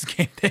off in this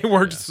game. They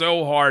worked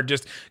so hard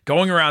just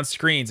going around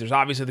screens. There's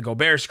obviously the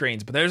Gobert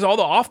screens, but there's all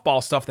the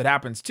off-ball stuff that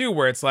happens too,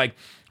 where it's like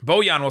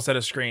Bojan will set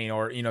a screen,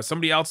 or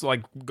somebody else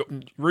like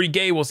Rudy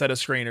Gay will set a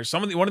screen, or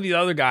one of the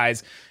other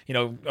guys,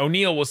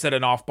 O'Neal will set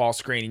an off-ball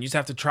screen, and you just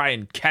have to try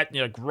and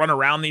run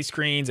around these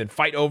screens and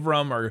fight over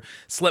them or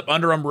slip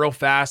under them real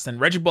fast. And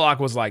Reggie Bullock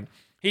was like,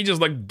 he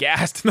just looked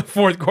gassed in the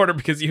fourth quarter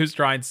because he was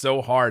trying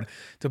so hard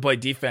to play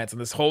defense.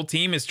 And this whole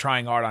team is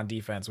trying hard on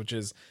defense, which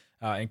is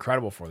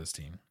incredible for this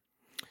team.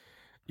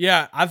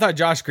 Yeah, I thought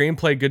Josh Green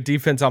played good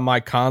defense on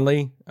Mike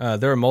Conley.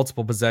 There were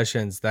multiple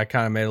possessions that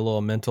kind of made a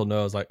little mental note.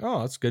 I was like,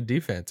 oh, that's good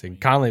defense.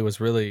 And Conley was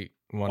really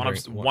one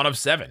of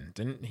 7.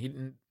 He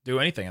didn't do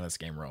anything in this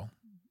game, real.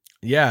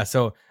 Yeah,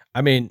 so,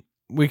 I mean,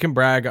 we can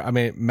brag. I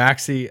mean,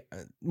 Maxey,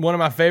 one of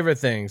my favorite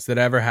things that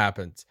ever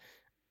happens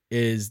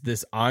is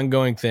this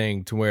ongoing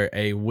thing to where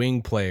a wing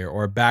player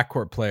or a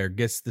backcourt player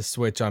gets the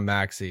switch on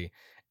Maxey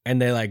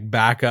and they like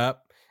back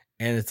up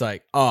and it's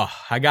like, oh,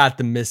 I got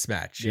the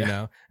mismatch, you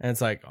know? And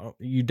it's like, oh,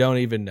 you don't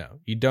even know.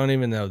 You don't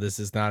even know this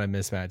is not a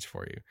mismatch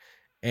for you.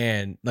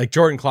 And like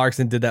Jordan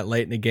Clarkson did that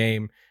late in the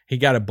game. He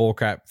got a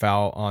bullcrap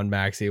foul on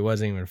Maxey. It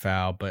wasn't even a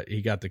foul, but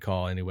he got the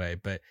call anyway.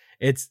 But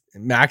it's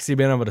Maxey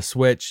being able to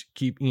switch,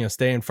 keep,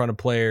 stay in front of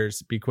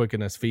players, be quick in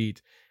his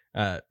feet.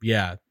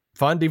 Yeah.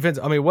 Fun defense.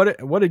 I mean,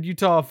 what did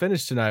Utah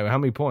finish tonight? How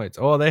many points?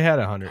 Oh, they had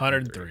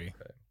 103.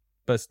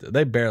 But still,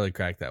 they barely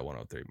cracked that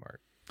 103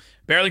 mark.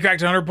 Barely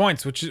cracked 100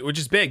 points, which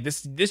is big.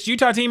 This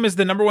Utah team is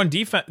the number one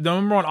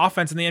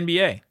offense in the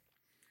NBA.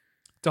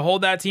 To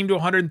hold that team to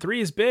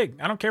 103 is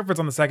big. I don't care if it's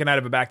on the second night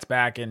of a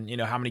back-to-back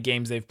and how many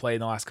games they've played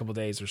in the last couple of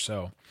days or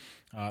so.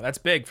 That's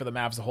big for the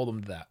Mavs to hold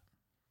them to that.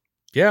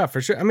 Yeah,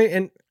 for sure. I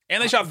mean,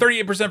 and they shot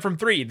 38% from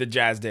 3, the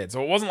Jazz did.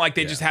 So it wasn't like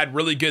they just had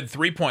really good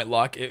 3-point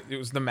luck. It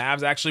was the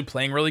Mavs actually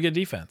playing really good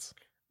defense.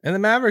 And the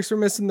Mavericks were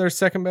missing their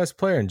second best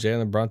player in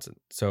Jalen Brunson.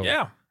 So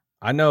yeah,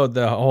 I know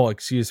the whole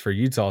excuse for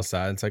Utah's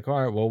side. It's like,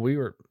 all right, well, we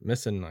were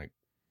missing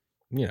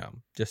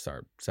just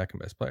our second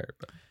best player.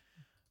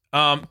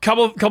 But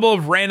couple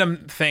of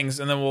random things,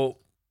 and then we'll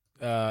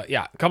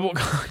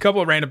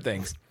couple of random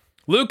things.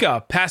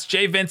 Luka passed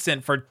Jay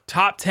Vincent for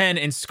top 10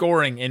 in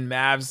scoring in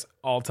Mavs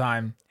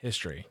all-time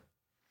history.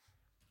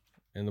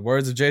 In the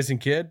words of Jason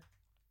Kidd,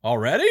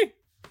 already?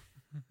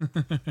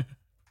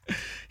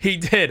 He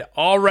did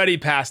already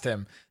passed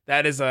him.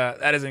 That is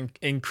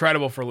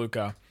incredible for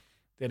Luka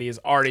that he has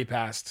already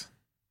passed.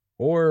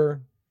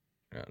 Or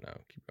I don't know,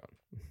 keep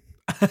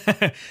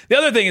going. The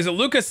other thing is that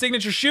Luka's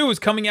signature shoe is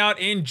coming out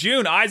in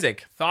June.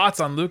 Isaac, thoughts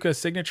on Luka's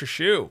signature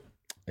shoe?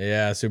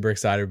 Yeah, super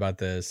excited about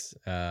this.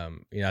 I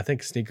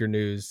think Sneaker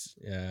News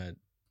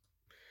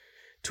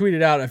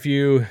tweeted out a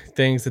few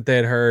things that they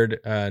had heard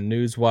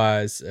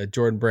news-wise.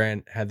 Jordan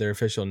Brand had their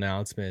official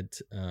announcement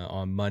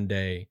on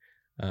Monday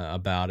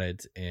about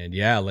it. And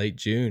yeah, late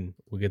June,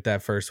 we'll get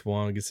that first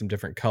one, we'll get some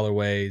different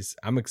colorways.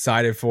 I'm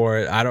excited for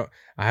it. I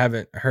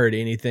haven't heard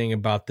anything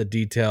about the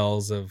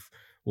details of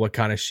what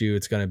kind of shoe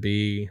it's going to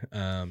be.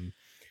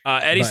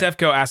 Eddie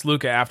Sefko asked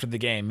Luka after the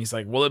game. He's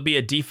like, "Will it be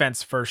a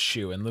defense first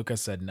shoe?" And Luka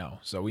said no.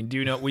 So we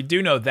do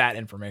know that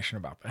information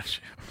about that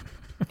shoe.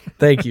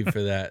 Thank you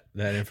for that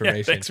information.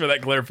 Yeah, thanks for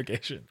that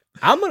clarification.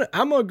 I'm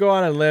gonna go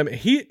on a limb.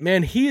 He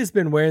has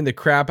been wearing the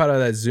crap out of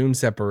that Zoom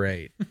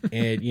Separate,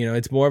 and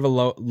it's more of a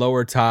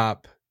lower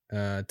top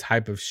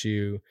type of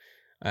shoe.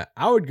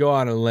 I would go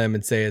on a limb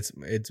and say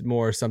it's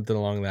more something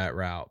along that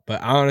route,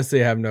 but I honestly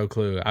have no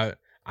clue.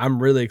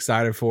 I'm really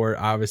excited for it.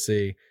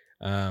 Obviously,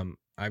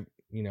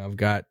 I've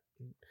got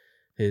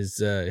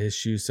his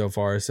shoes so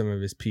far, some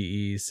of his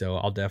PEs, so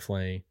I'll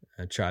definitely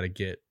try to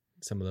get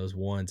some of those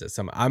ones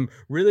I'm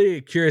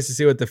really curious to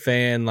see what the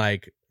fan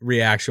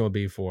reaction will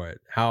be for it.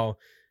 How,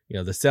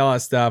 the sellout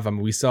stuff. I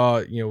mean, we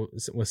saw,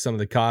 with some of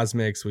the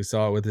Cosmics, we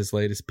saw it with his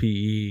latest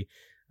PE,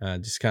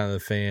 just kind of the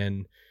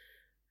fan.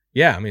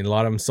 Yeah. I mean, a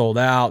lot of them sold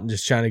out and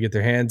just trying to get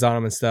their hands on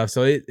them and stuff.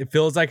 So it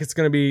feels like it's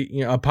going to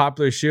be, a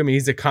popular shoe. I mean,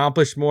 he's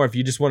accomplished more. If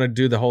you just want to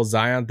do the whole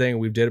Zion thing,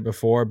 we've did it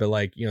before, but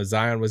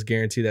Zion was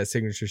guaranteed that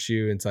signature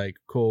shoe. And it's like,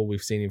 cool.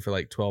 We've seen him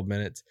for 12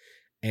 minutes.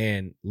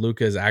 And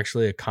Luka's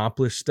actually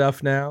accomplished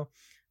stuff now,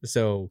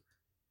 so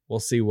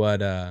we'll see what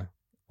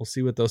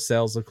those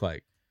sales look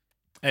like.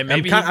 And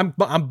maybe I'm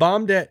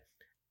bummed at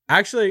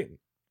actually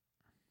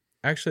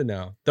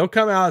no, they'll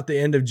come out at the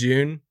end of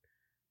June.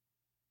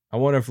 I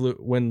wonder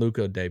when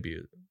Luka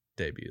debut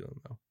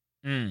them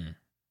though.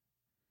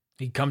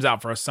 He comes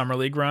out for a summer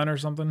league run or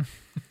something.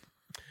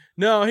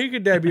 No, he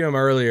could debut him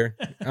earlier.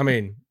 I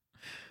mean,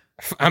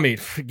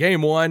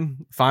 game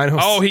 1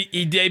 finals. Oh,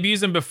 he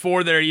debuts them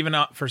before they're even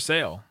up for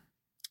sale.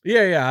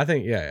 Yeah. I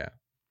think, yeah.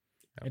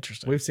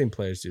 Interesting. We've seen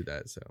players do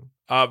that. So,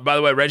 by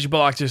the way, Reggie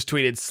Bullock just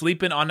tweeted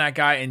sleeping on that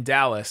guy in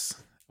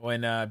Dallas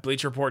when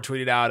Bleacher Report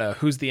tweeted out a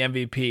 "Who's the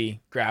MVP"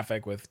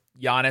 graphic with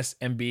Giannis,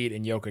 Embiid,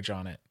 and Jokic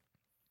on it.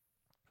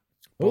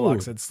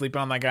 Bullock said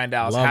sleeping on that guy in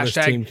Dallas. Love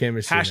this team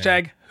chemistry,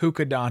 hashtag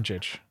Luka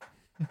Doncic.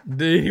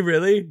 Did he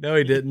really? No,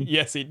 he didn't.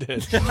 Yes, he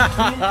did.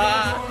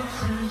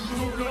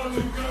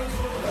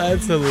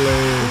 That's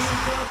hilarious.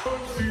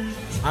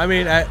 I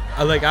mean, I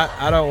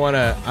don't want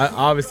to.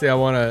 Obviously, I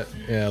want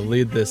to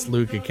lead this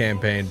Luka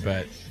campaign,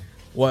 but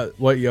what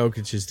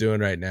Jokic is doing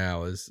right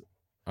now is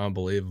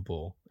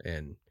unbelievable.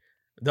 And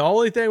the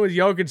only thing with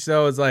Jokic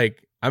though is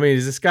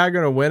is this guy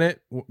going to win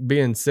it,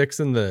 being 6th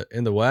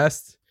in the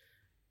West?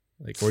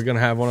 We're going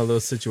to have one of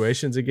those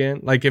situations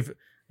again.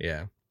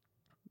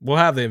 We'll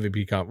have the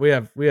MVP comp. We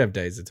have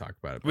days to talk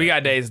about it. We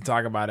got days to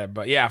talk about it,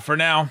 but yeah, for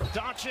now,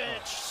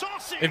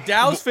 if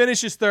Dallas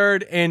finishes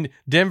 3rd and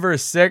Denver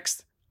is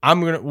 6th,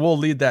 we'll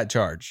lead that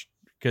charge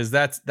because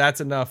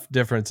that's enough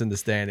difference in the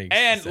standings.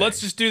 And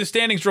let's just do the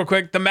standings real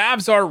quick. The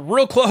Mavs are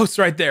real close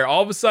right there.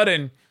 All of a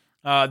sudden,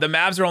 the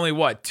Mavs are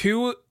only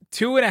two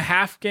and a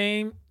half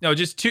game? No,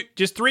 just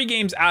 3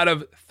 games out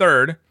of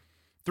 3rd,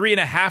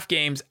 3.5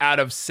 games out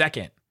of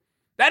 2nd.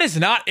 That is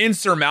not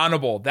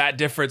insurmountable, that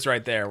difference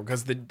right there,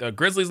 because the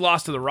Grizzlies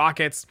lost to the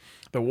Rockets,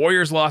 the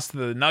Warriors lost to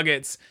the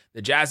Nuggets,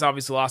 the Jazz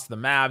obviously lost to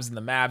the Mavs, and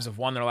the Mavs have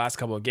won their last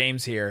couple of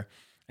games here.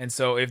 And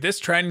so if this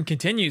trend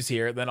continues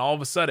here, then all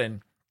of a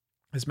sudden,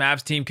 this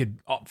Mavs team could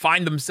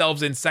find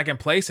themselves in 2nd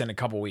place in a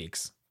couple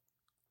weeks.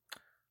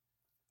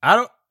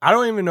 I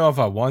don't even know if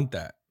I want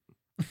that.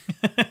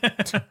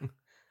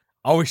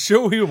 Are we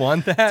sure we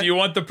want that? Do you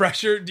want the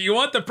pressure? Do you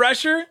want the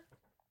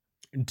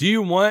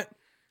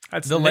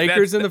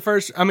Lakers in the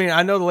first? I mean,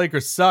 I know the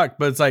Lakers suck,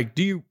 but it's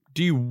do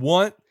you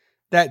want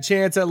that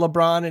chance at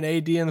LeBron and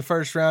AD in the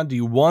first round? Do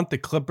you want the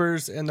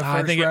Clippers in the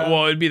first round?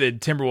 It'd be the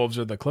Timberwolves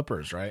or the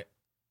Clippers, right?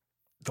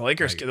 The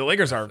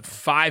Lakers are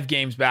 5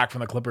 games back from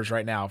the Clippers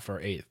right now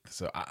for 8th,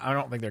 so I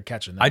don't think they're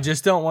catching that. I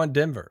just don't want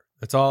Denver.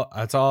 That's all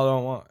I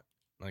don't want.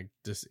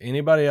 Just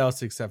anybody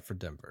else except for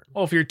Denver.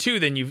 Well, if you're 2,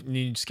 then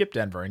you skip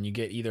Denver and you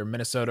get either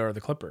Minnesota or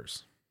the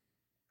Clippers.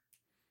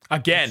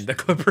 Again, the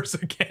Clippers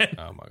again.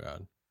 Oh my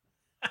God.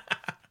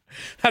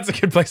 That's a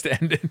good place to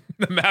end it.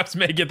 The Mavs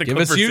may get the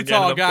Clippers again. Give us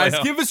Utah, guys.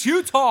 Give us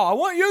Utah. I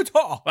want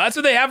Utah. Well, that's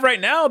what they have right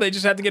now. They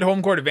just have to get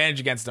home court advantage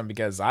against them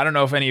because I don't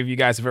know if any of you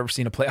guys have ever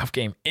seen a playoff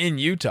game in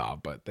Utah,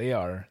 but they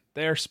are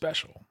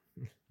special.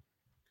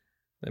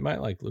 They might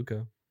like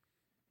Luka.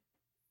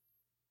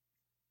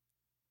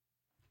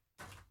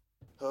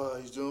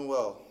 He's doing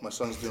well. My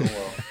son's doing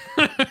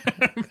well.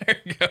 There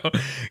you go.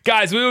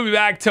 Guys, we will be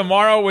back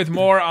tomorrow with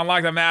more on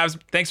Locked On Mavs.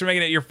 Thanks for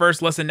making it your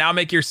first listen. Now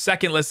make your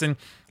second listen,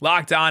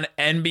 Locked On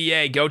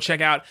NBA. Go check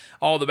out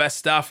all the best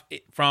stuff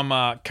from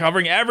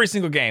covering every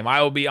single game.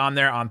 I will be on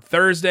there on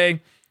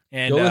Thursday.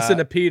 And go listen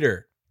to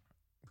Peter.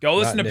 Go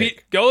listen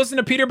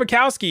to Peter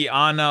Bukowski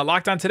on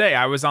Locked On Today.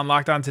 I was on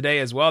Locked On Today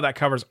as well. That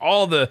covers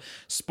all the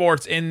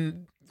sports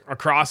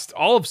across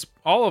all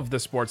of the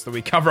sports that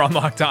we cover on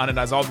Locked On, and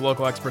has all the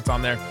local experts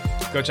on there.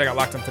 Go check out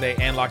Locked On Today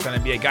and Locked On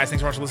NBA. Guys,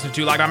 thanks so much for listening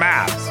to Locked On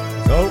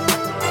Mavs. Go.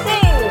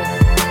 Boom!